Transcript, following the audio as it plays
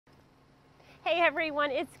Hey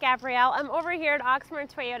everyone, it's Gabrielle. I'm over here at Oxmoor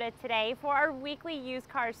Toyota today for our weekly used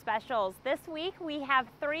car specials. This week we have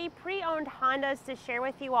 3 pre-owned Hondas to share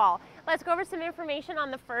with you all. Let's go over some information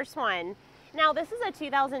on the first one. Now this is a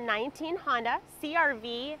 2019 Honda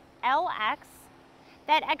CR-V LX.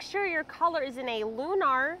 That exterior color is in a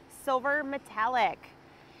lunar silver metallic.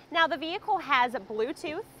 Now the vehicle has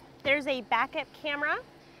Bluetooth, there's a backup camera,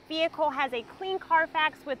 vehicle has a clean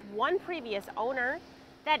Carfax with 1 previous owner.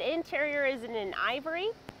 That interior is in an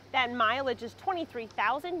ivory. That mileage is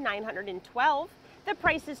 23,912. The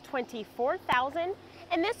price is $24,000.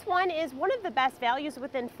 And this one is one of the best values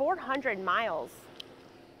within 400 miles.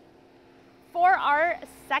 For our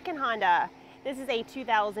second Honda, this is a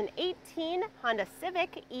 2018 Honda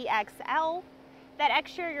Civic EXL. That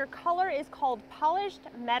exterior color is called polished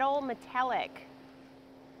metal metallic.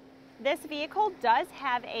 This vehicle does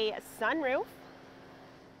have a sunroof.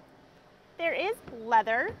 There is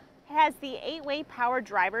leather. It has the 8-way power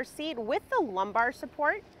driver's seat with the lumbar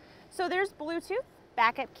support. So there's Bluetooth,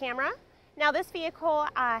 backup camera. Now this vehicle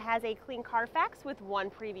has a clean Carfax with 1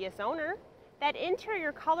 previous owner. That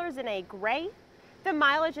interior color is in a gray. The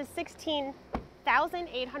mileage is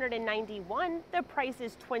 16,891. The price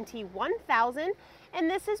is $21,000. And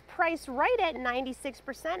this is priced right at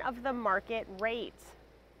 96% of the market rate.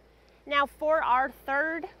 Now for our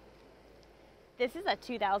third, this is a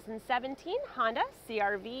 2017 Honda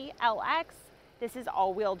CR-V LX. This is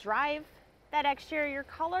all-wheel drive. That exterior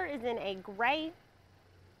color is in a gray.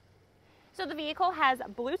 So the vehicle has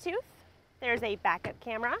Bluetooth. There's a backup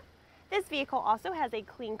camera. This vehicle also has a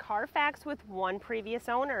clean Carfax with 1 previous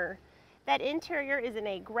owner. That interior is in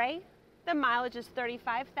a gray. The mileage is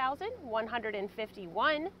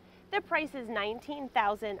 35,151. The price is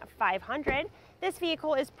 $19,500. This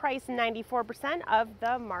vehicle is priced 94% of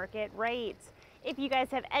the market rate. If you guys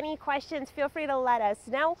have any questions, feel free to let us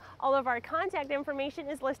know. All of our contact information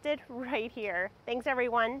is listed right here. Thanks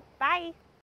everyone. Bye.